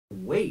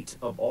weight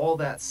of all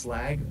that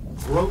slag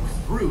broke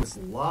through. This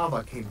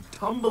lava came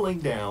tumbling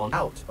down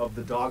out of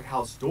the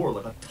doghouse door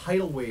like a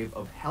tidal wave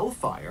of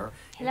hellfire.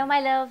 Hello my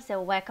loves,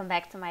 and welcome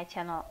back to my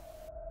channel.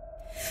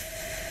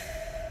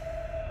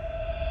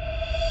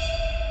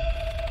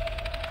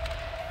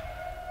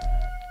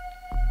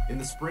 In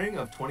the spring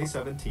of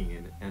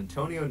 2017,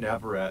 Antonio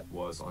Navarrete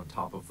was on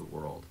top of the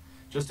world.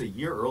 Just a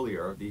year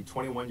earlier, the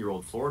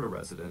 21-year-old Florida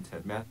resident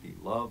had met the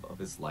love of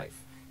his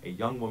life, a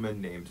young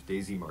woman named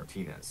Daisy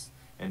Martinez.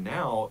 And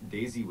now,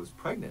 Daisy was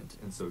pregnant,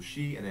 and so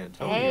she and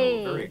Antonio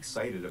were very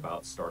excited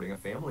about starting a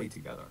family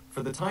together.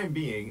 For the time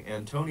being,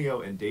 Antonio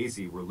and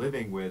Daisy were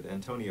living with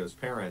Antonio's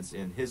parents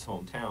in his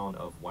hometown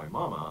of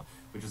Waimama,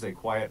 which is a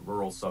quiet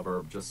rural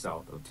suburb just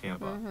south of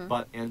Tampa.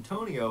 But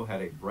Antonio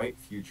had a bright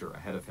future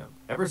ahead of him.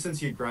 Ever since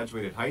he had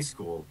graduated high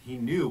school, he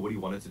knew what he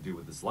wanted to do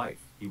with his life.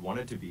 He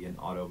wanted to be an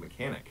auto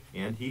mechanic,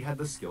 and he had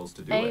the skills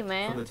to do it.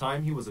 From the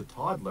time he was a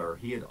toddler,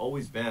 he had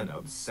always been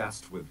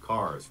obsessed with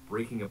cars,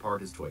 breaking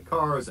apart his toy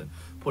cars and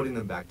putting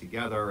them back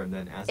together, and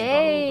then as he got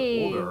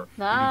a little bit older,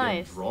 he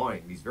began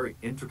drawing these very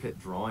intricate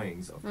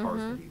drawings of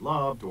cars that he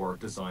loved, or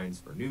designs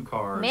for new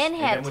cars. Man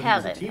had and then when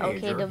talent. he was a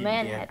teenager, The he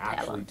man began had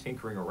actually talent.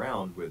 tinkering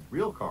around with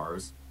real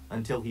cars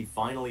until he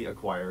finally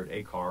acquired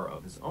a car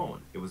of his own.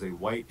 It was a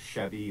white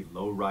Chevy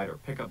lowrider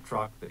pickup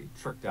truck that he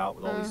tricked out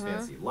with all these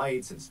fancy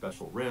lights and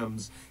special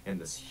rims and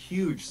this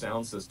huge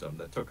sound system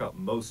that took up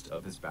most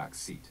of his back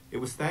seat. It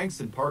was thanks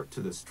in part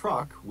to this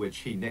truck, which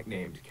he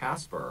nicknamed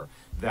Casper,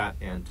 that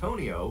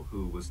Antonio,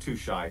 who was too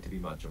shy to be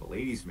much of a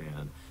ladies'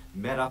 man,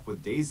 met up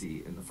with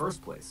Daisy in the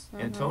first place.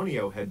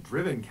 Antonio had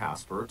driven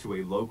Casper to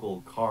a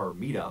local car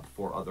meetup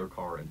for other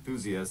car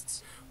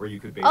enthusiasts, where you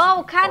could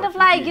basically kind of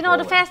like, you know,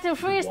 the Fast and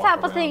Furious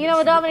type of thing, you know,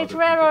 with Dominic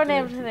Toretto and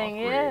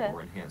everything,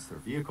 or enhance their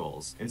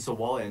vehicles. And so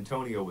while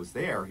Antonio was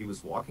there, he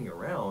was walking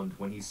around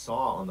when he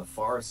saw on the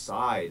far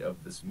side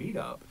of this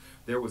meetup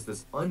there was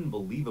this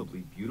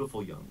unbelievably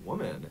beautiful young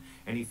woman,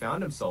 and he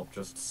found himself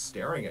just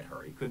staring at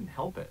her. He couldn't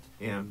help it.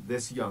 And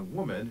this young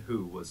woman,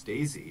 who was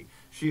Daisy,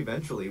 she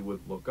eventually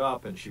would look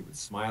up and she would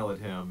smile at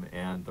him,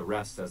 and the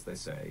rest, as they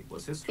say,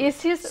 was history.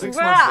 It's just, 6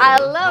 bro, months later, I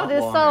love not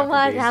this long so after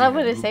much. Daisy I love had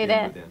when they moved say in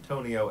that. with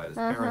Antonio at his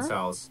parents'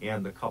 house,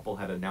 and the couple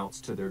had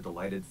announced to their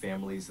delighted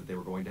families that they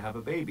were going to have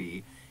a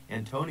baby,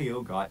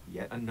 Antonio got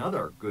yet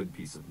another good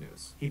piece of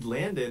news. He'd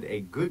landed a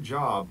good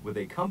job with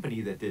a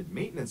company that did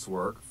maintenance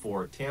work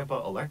for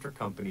Tampa Electric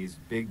Company's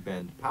Big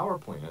Bend power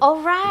plant,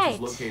 which is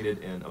located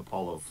in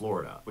Apollo,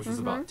 Florida, which was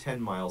about 10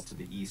 miles to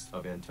the east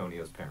of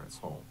Antonio's parents'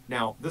 home.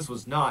 Now, this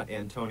was not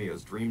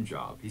Antonio's dream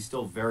job. He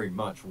still very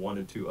much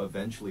wanted to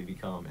eventually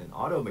become an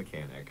auto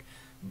mechanic,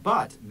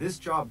 but this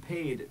job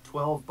paid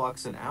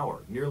 $12 an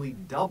hour, nearly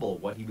double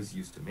what he was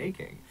used to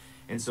making.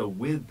 And so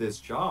with this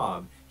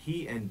job,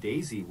 he and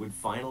Daisy would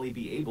finally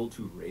be able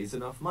to raise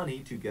enough money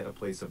to get a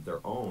place of their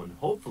own,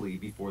 hopefully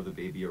before the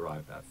baby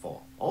arrived that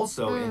fall.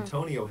 Also,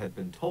 Antonio had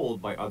been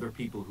told by other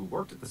people who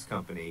worked at this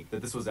company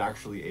that this was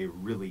actually a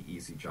really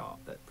easy job,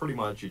 that pretty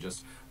much you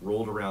just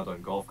rolled around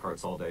on golf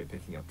carts all day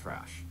picking up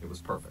trash. It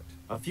was perfect.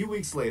 A few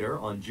weeks later,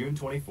 on June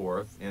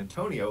 24th,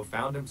 Antonio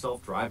found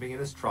himself driving in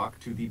his truck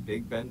to the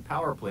Big Bend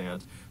power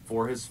plant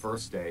for his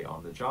first day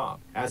on the job.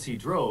 As he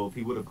drove,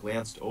 he would have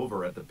glanced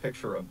over at the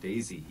picture of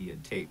Daisy he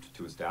had taped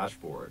to his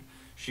dashboard.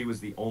 She was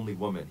the only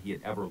woman he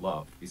had ever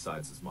loved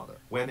besides his mother.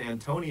 When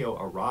Antonio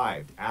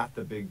arrived at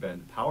the Big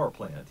Bend power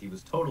plant, he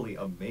was totally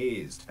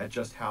amazed at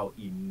just how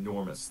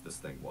enormous this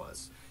thing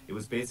was. It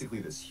was basically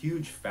this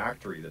huge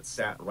factory that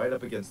sat right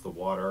up against the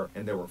water,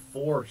 and there were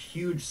 4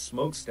 huge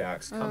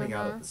smokestacks coming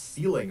out of the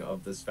ceiling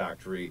of this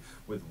factory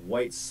with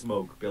white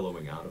smoke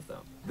billowing out of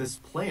them. This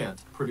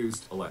plant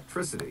produced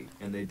electricity,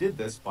 and they did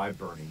this by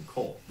burning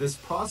coal. This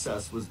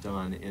process was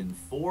done in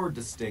 4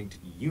 distinct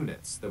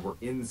units that were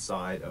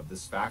inside of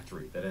this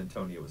factory that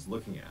Antonio was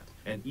looking at.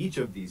 And each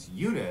of these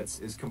units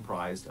is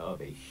comprised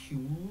of a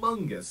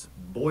humongous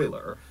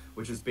boiler,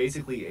 which is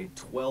basically a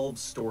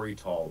 12-story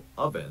tall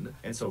oven.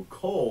 And so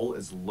coal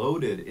is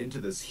loaded into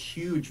this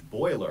huge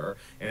boiler,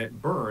 and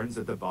it burns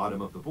at the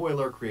bottom of the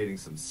boiler, creating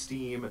some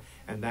steam.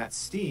 And that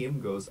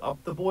steam goes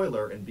up the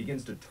boiler and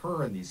begins to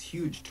turn these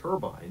huge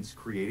turbines,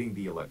 creating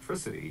the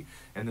electricity.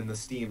 And then the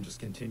steam just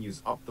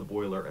continues up the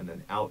boiler and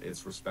then out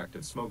its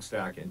respective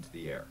smokestack into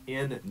the air.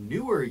 In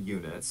newer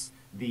units,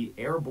 the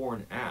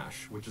airborne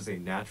ash, which is a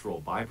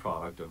natural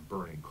byproduct of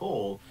burning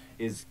coal,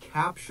 is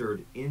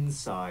captured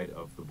inside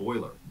of the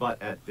boiler. But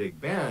at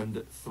Big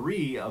Bend,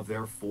 3 of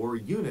their 4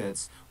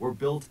 units were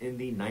built in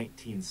the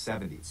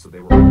 1970s, so they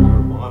were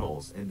older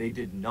models, and they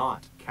did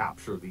not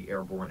capture the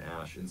airborne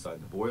ash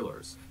inside the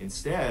boilers.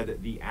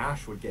 Instead, the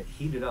ash would get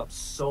heated up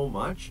so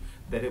much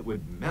that it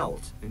would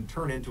melt and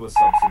turn into a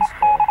substance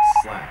called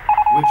slag,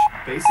 which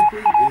basically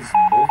is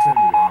molten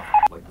lava,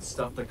 like the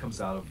stuff that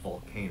comes out of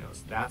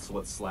volcanoes. That's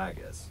what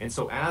slag is. And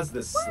so as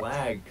this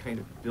slag kind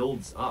of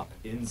builds up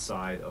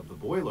inside of the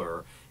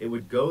boiler, it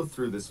would go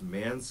through this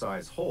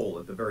man-sized hole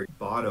at the very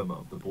bottom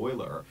of the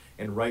boiler,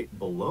 and right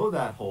below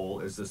that hole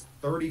is this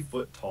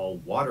 30-foot tall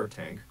water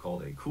tank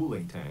called a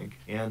cooling tank,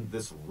 and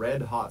this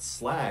red-hot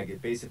slag,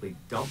 it basically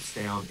dumps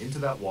down into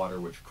that water,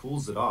 which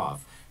cools it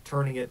off,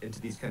 turning it into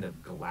these kind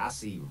of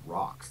glassy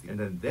rocks. And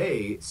then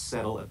they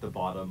settle at the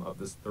bottom of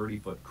this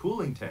 30-foot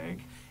cooling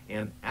tank,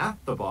 and at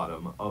the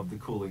bottom of the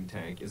cooling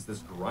tank is this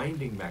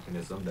grinding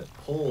mechanism that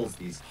pulls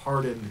these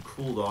hardened,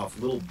 cooled off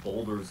little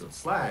boulders of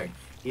slag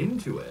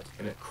into it,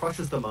 and it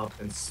crushes them up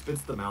and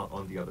spits them out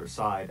on the other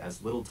side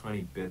as little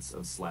tiny bits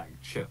of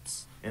slag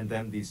chips. And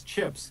then these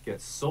chips get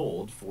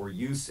sold for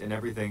use in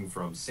everything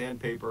from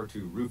sandpaper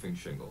to roofing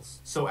shingles.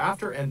 So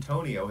after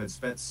Antonio had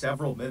spent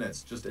several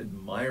minutes just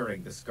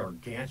admiring this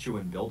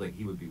gargantuan building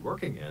he would be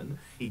working in,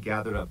 he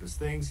gathered up his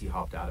things, he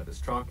hopped out of his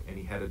truck, and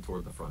he headed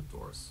toward the front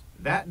doors.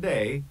 That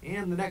day,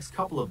 and the next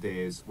couple of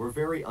days, were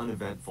very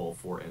uneventful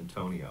for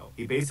Antonio.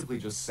 He basically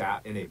just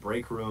sat in a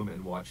break room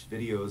and watched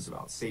videos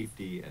about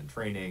safety and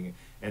training,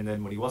 and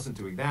then when he wasn't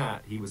doing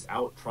that, he was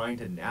out trying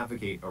to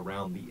navigate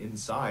around the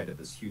inside of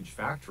this huge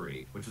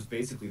factory, which was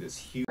basically this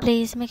huge...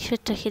 Please make sure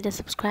to hit the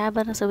subscribe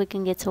button so we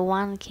can get to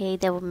 1K.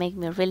 That would make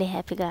me really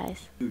happy,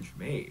 guys. ...huge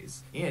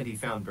maze, and he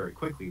found very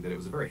quickly that it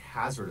was a very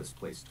hazardous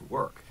place to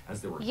work,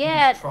 as there were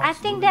Yeah, huge trucks I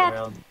think moving that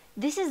around.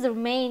 this is the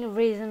main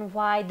reason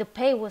why the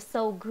pay was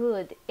so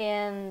good,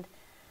 and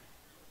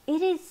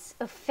it is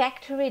a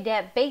factory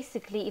that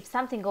basically if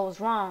something goes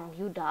wrong,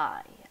 you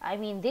die. I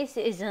mean, this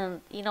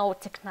isn't, you know,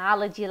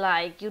 technology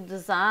like you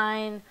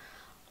design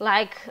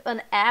like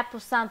an app or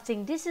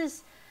something. This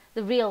is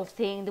the real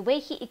thing. The way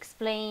he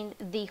explained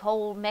the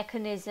whole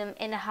mechanism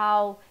and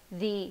how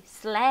the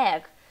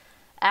slag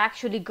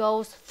actually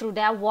goes through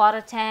that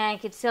water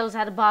tank, it settles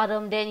at the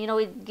bottom, then, you know,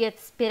 it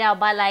gets spit out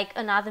by like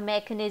another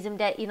mechanism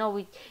that, you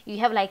know, you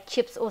have like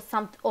chips or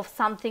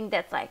something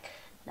that's like,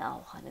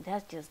 no honey,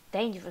 that's just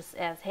dangerous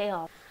as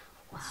hell.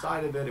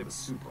 Inside of it, it was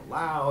super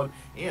loud,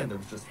 and there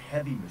was just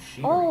heavy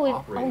machinery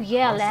operating. Oh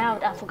yeah, constantly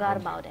loud. I all forgot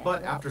around about you. that.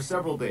 But after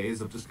several days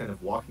of just kind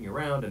of walking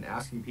around and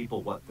asking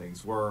people what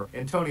things were,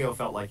 Antonio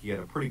felt like he had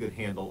a pretty good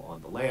handle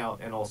on the layout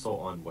and also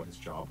on what his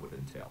job would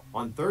entail.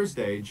 On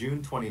Thursday,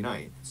 June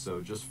 29th,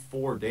 so just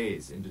 4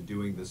 days into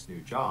doing this new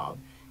job,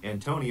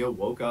 Antonio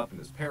woke up in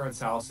his parents'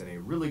 house in a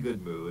really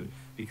good mood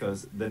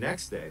because the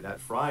next day, that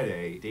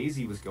Friday,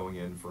 Daisy was going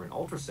in for an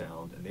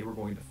ultrasound and they were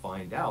going to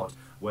find out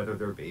whether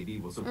their baby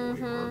was a boy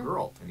or a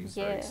girl. And he was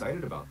very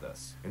excited about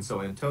this. And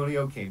so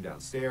Antonio came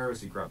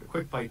downstairs, he grabbed a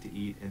quick bite to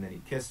eat, and then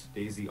he kissed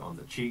Daisy on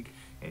the cheek,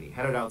 and he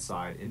headed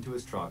outside into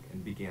his truck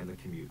and began the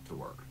commute to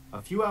work.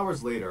 A few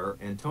hours later,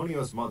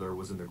 Antonio's mother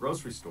was in the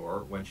grocery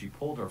store when she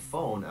pulled her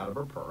phone out of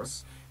her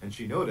purse, and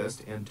she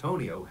noticed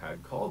Antonio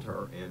had called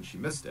her and she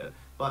missed it,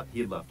 but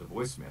he had left a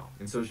voicemail.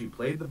 And so she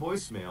played the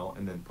voicemail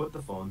and then put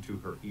the phone to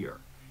her ear.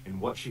 And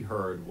what she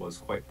heard was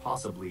quite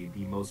possibly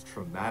the most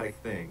traumatic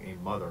thing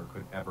a mother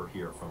could ever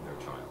hear from their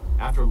child.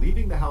 After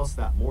leaving the house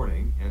that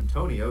morning,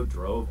 Antonio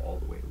drove all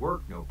the way to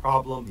work, no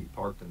problem. He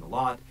parked in the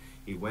lot,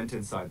 he went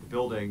inside the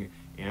building,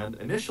 and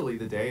initially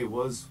the day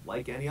was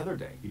like any other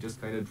day. He just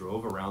kind of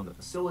drove around the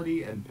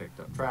facility and picked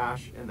up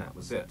trash, and that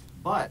was it.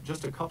 But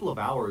just a couple of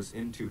hours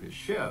into his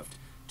shift,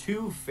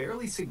 two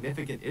fairly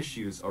significant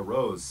issues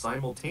arose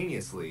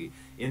simultaneously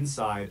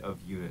inside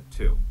of Unit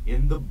 2.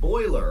 In the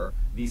boiler,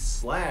 the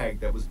slag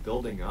that was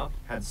building up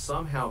had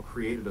somehow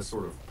created a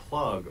sort of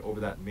plug over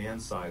that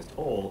man-sized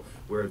hole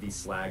where the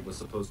slag was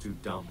supposed to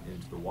dump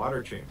into the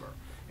water chamber.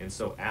 And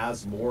so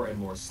as more and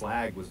more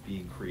slag was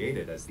being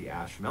created, as the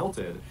ash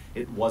melted,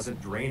 it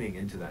wasn't draining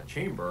into that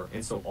chamber,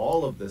 and so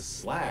all of this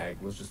slag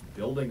was just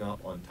building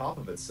up on top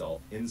of itself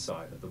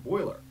inside of the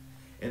boiler.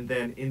 And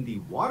then in the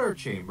water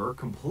chamber,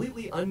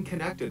 completely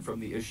unconnected from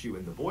the issue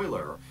in the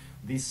boiler,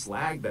 the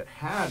slag that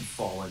had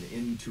fallen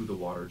into the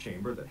water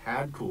chamber, that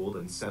had cooled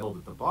and settled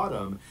at the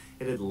bottom,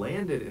 it had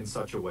landed in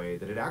such a way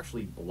that it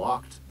actually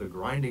blocked the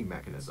grinding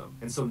mechanism.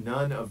 And so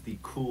none of the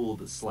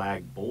cooled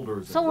slag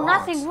boulders and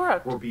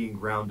rocks were being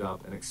ground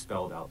up and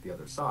expelled out the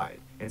other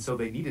side. And so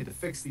they needed to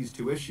fix these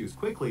two issues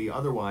quickly,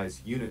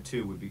 otherwise Unit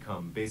 2 would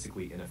become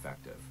basically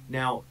ineffective.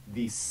 Now,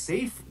 the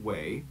safe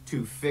way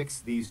to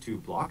fix these two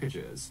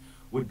blockages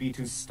would be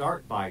to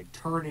start by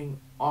turning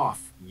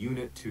off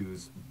Unit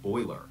 2's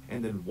boiler.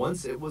 And then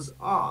once it was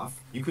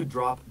off, you could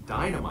drop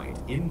dynamite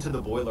into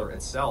the boiler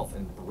itself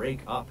and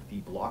break up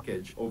the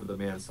blockage over the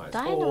man-sized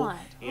hole.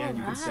 And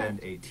you could send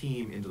a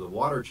team into the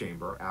water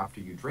chamber after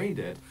you drained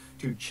it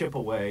to chip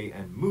away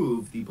and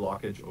move the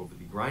blockage over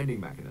the grinding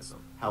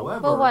mechanism.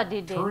 However,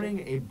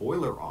 turning a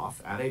boiler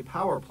off at a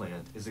power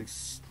plant is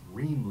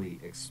extremely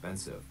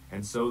expensive.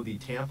 And so the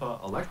Tampa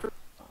Electric...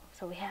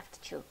 So we have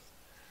to choose.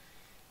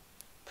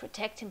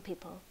 Protecting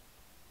people,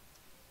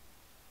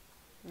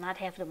 not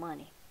have the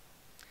money.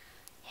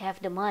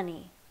 Have the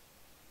money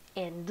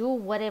and do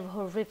whatever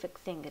horrific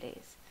thing it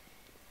is.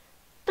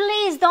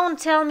 Please don't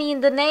tell me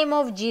in the name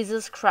of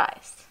Jesus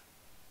Christ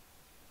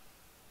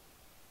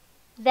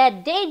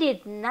that they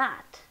did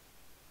not,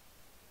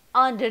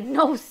 under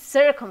no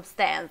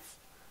circumstance,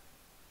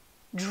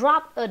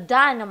 drop a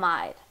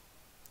dynamite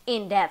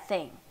in that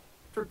thing.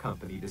 The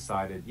company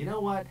decided, you know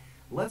what,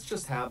 let's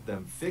just have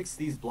them fix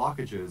these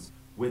blockages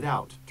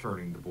without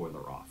turning the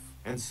boiler off.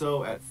 And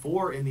so at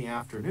 4 in the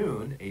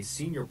afternoon, a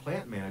senior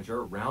plant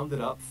manager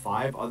rounded up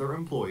 5 other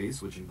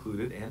employees, which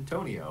included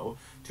Antonio,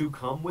 to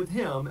come with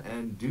him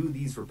and do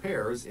these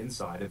repairs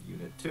inside of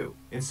Unit 2.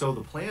 And so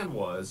the plan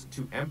was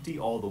to empty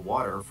all the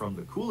water from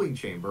the cooling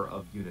chamber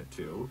of Unit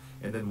 2,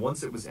 and then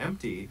once it was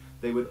empty,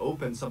 they would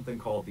open something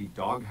called the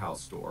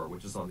doghouse door,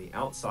 which is on the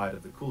outside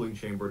of the cooling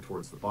chamber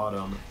towards the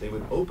bottom. They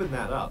would open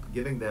that up,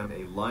 giving them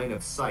a line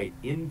of sight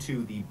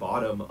into the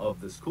bottom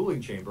of this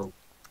cooling chamber.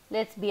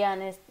 Let's be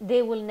honest,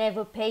 they will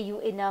never pay you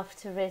enough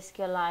to risk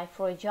your life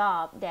for a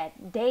job that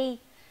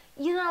they,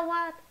 you know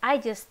what? I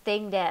just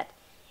think that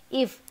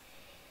if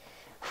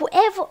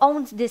whoever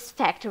owns this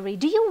factory,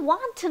 do you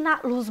want to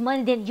not lose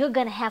money, then you're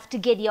gonna have to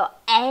get your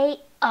A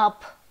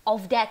up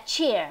of that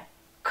chair.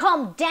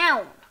 Come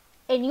down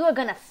and you're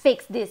gonna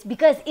fix this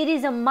because it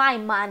isn't my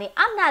money.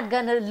 I'm not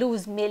gonna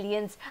lose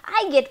millions.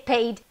 I get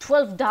paid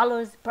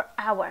 $12 per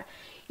hour.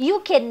 You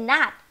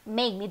cannot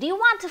make me. Do you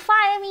want to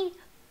fire me?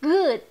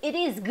 Good. It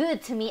is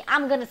good to me.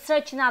 I'm gonna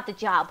search out the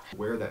job.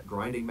 Where that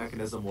grinding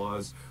mechanism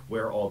was,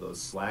 where all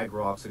those slag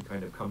rocks had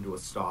kind of come to a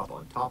stop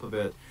on top of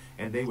it,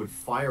 and they would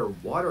fire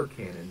water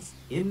cannons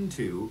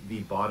into the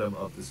bottom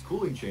of this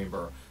cooling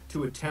chamber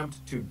to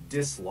attempt to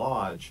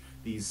dislodge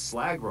these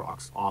slag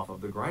rocks off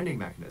of the grinding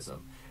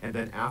mechanism. And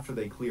then after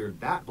they cleared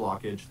that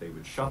blockage, they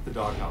would shut the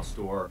doghouse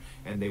door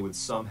and they would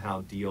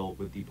somehow deal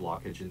with the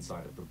blockage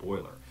inside of the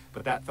boiler.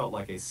 But that felt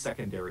like a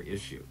secondary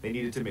issue. They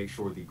needed to make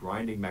sure the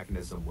grinding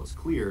mechanism was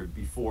cleared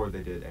before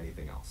they did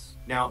anything else.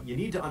 Now, you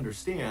need to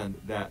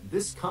understand that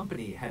this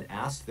company had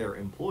asked their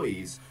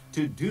employees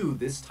to do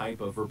this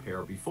type of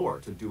repair before,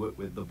 to do it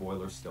with the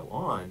boiler still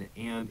on,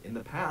 and in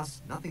the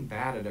past, nothing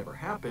bad had ever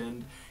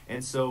happened,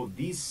 and so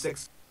these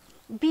 6...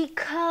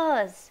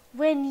 Because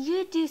when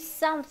you do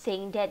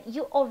something that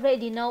you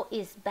already know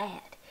is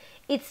bad,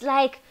 it's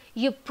like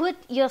you put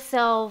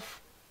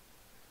yourself,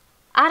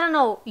 I don't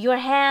know, your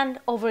hand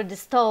over the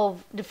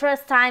stove. The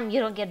first time you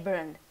don't get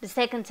burned. The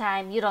second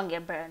time you don't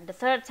get burned. The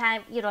third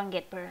time you don't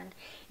get burned.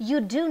 You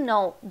do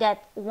know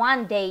that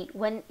one day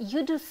when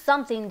you do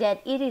something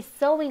that it is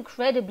so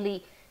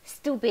incredibly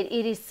stupid,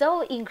 it is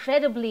so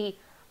incredibly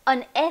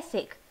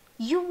unethical,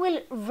 you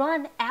will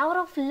run out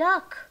of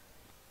luck.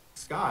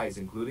 Guys,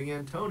 including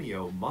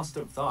Antonio, must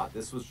have thought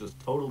this was just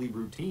totally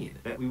routine,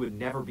 that we would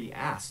never be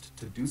asked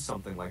to do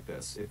something like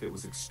this if it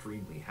was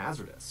extremely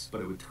hazardous. But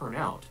it would turn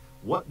out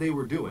what they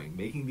were doing,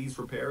 making these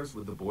repairs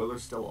with the boiler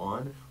still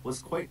on, was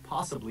quite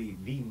possibly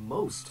the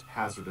most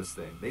hazardous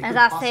thing they could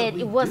possibly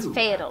do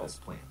at this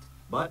plant.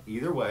 But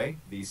either way,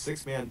 the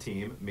 6-man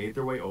team made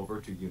their way over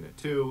to Unit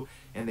 2,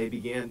 and they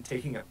began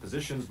taking up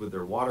positions with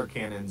their water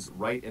cannons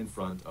right in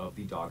front of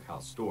the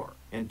doghouse door.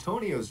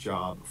 Antonio's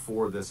job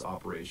for this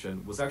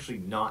operation was actually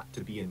not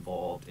to be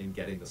involved in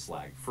getting the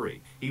slag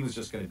free. He was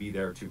just going to be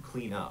there to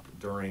clean up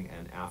during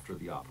and after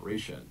the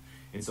operation.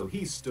 And so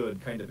he stood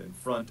kind of in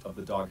front of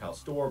the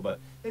doghouse door, but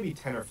maybe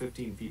 10 or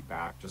 15 feet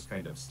back, just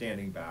kind of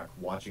standing back,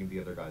 watching the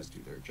other guys do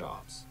their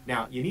jobs.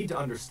 Now, you need to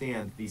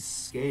understand the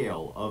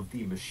scale of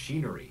the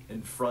machinery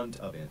in front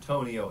of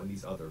Antonio and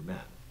these other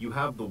men. You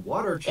have the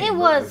water chamber, it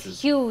was which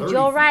is huge.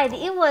 You're right.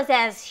 It was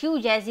as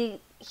huge as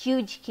it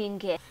huge can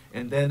get.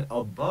 And then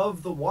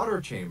above the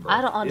water chamber I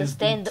don't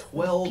understand is the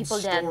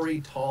 12-story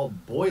tall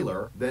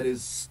boiler that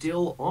is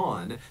still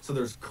on. So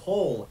there's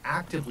coal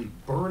actively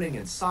burning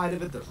inside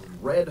of it. There's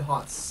red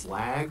hot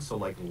slag, so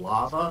like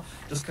lava,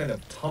 just kind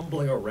of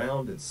tumbling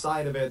around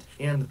inside of it.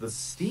 And the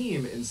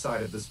steam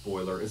inside of this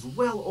boiler is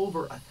well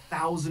over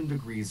 1,000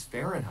 degrees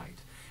Fahrenheit.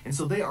 And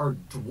so they are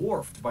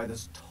dwarfed by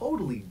this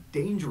totally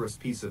dangerous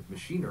piece of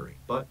machinery.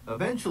 But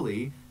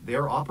eventually,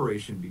 their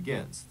operation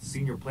begins. The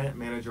senior plant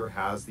manager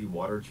has the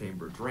water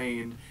chamber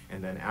drained,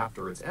 and then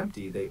after it's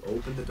empty, they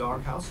open the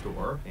doghouse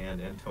door,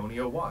 and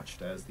Antonio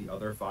watched as the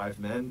other 5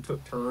 men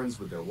took turns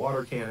with their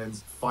water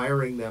cannons,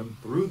 firing them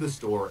through the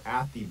store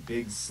at the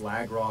big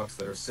slag rocks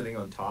that are sitting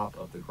on top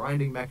of the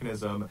grinding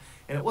mechanism.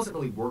 And it wasn't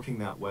really working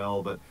that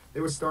well, but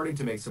they were starting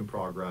to make some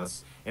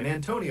progress. And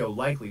Antonio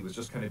likely was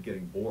just kind of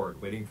getting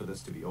bored waiting for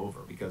this to be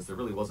over because there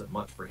really wasn't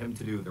much for him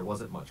to do. There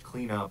wasn't much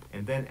cleanup.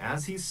 And then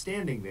as he's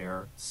standing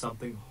there,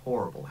 something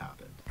horrible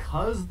happened.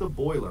 Because the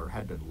boiler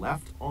had been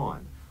left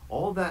on,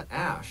 all that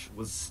ash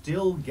was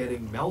still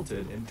getting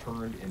melted and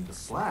turned into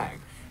slag.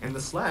 And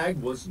the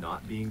slag was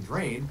not being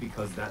drained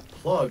because that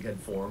plug had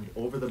formed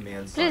over the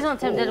man's Please don't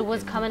tell me that it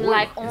was coming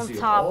like on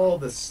top. All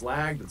the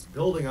slag that's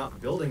building up,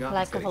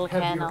 like it's getting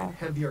heavier and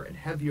heavier and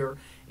heavier.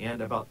 And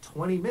about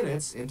 20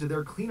 minutes into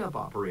their cleanup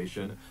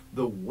operation,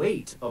 the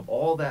weight of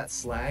all that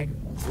slag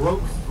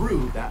broke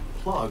through that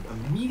plug,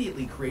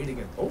 immediately creating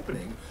an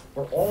opening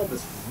where all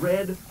this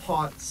red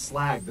hot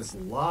slag, this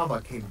lava,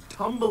 came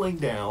tumbling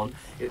down.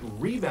 It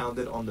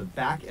rebounded on the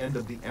back end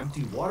of the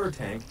empty water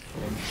tank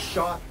and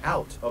shot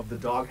out of the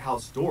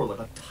doghouse door like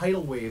a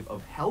tidal wave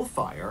of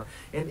hellfire.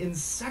 And in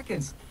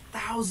seconds,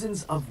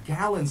 thousands of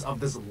gallons of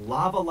this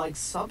lava-like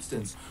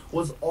substance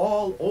was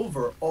all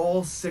over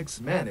all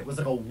 6 men. It was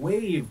like a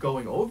wave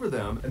going over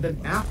them, and then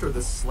after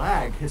the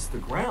slag hits the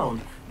ground,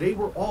 they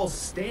were all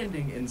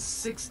standing in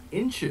 6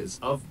 inches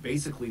of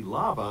basically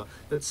lava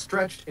that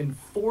stretched in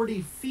 40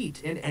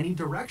 feet in any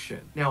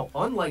direction. Now,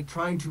 unlike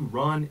trying to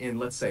run in,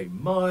 let's say,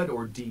 mud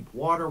or deep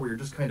water where you're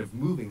just kind of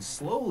moving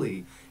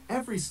slowly,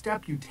 every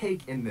step you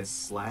take in this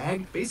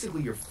slag,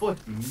 basically your foot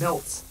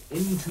melts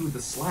into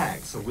the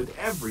slag. So with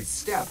every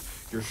step,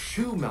 your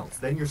shoe melts,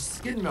 then your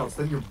skin melts,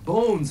 then your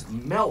bones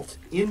melt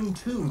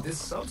into this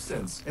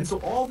substance. And so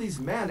all these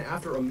men,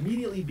 after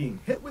immediately being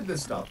hit with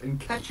this stuff and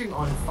catching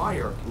on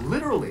fire,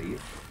 literally,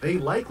 they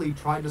likely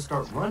tried to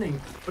start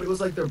running, but it was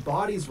like their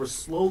bodies were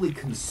slowly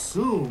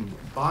consumed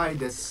by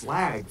this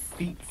slag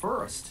feet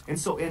first. And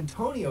so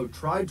Antonio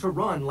tried to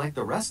run like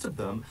the rest of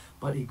them,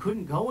 but he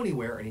couldn't go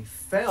anywhere, and he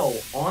fell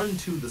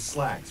onto the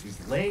slag. So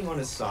he's laying on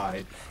his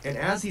side, and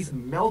as he's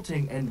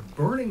melting and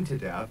burning to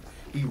death,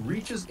 he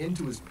reaches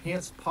into his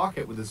pants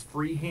pocket with his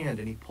free hand,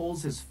 and he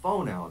pulls his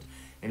phone out,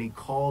 and he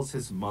calls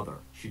his mother.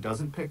 She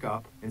doesn't pick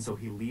up, and so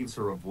he leaves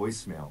her a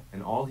voicemail,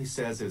 and all he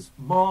says is,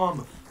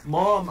 "Mom,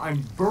 Mom,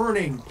 I'm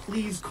burning.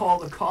 Please call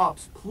the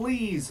cops.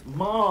 Please,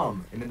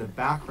 Mom." And in the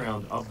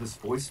background of this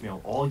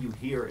voicemail, all you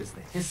hear is the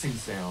hissing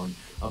sound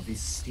of the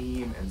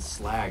steam and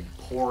slag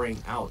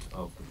pouring out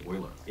of the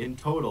boiler. In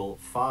total,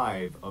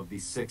 5 of the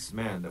 6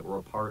 men that were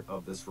a part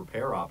of this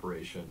repair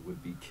operation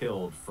would be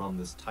killed from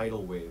this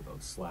tidal wave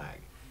of slag.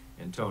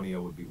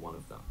 Antonio would be one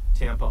of them.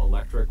 Tampa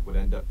Electric would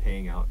end up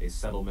paying out a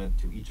settlement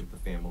to each of the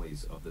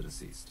families of the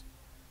deceased.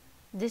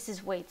 This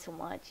is way too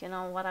much, you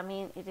know what I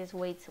mean? It is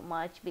way too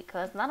much,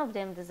 because none of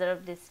them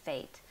deserve this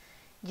fate.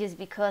 Just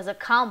because a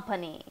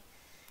company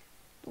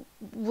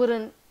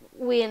wouldn't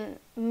win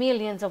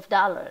millions of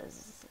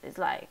dollars. It's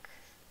like,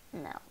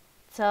 no.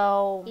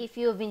 So if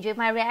you've enjoyed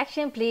my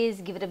reaction, please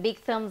give it a big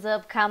thumbs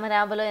up, comment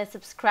down below, and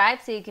subscribe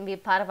so you can be a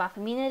part of our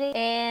community.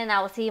 And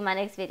I will see you in my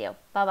next video.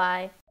 Bye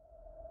bye.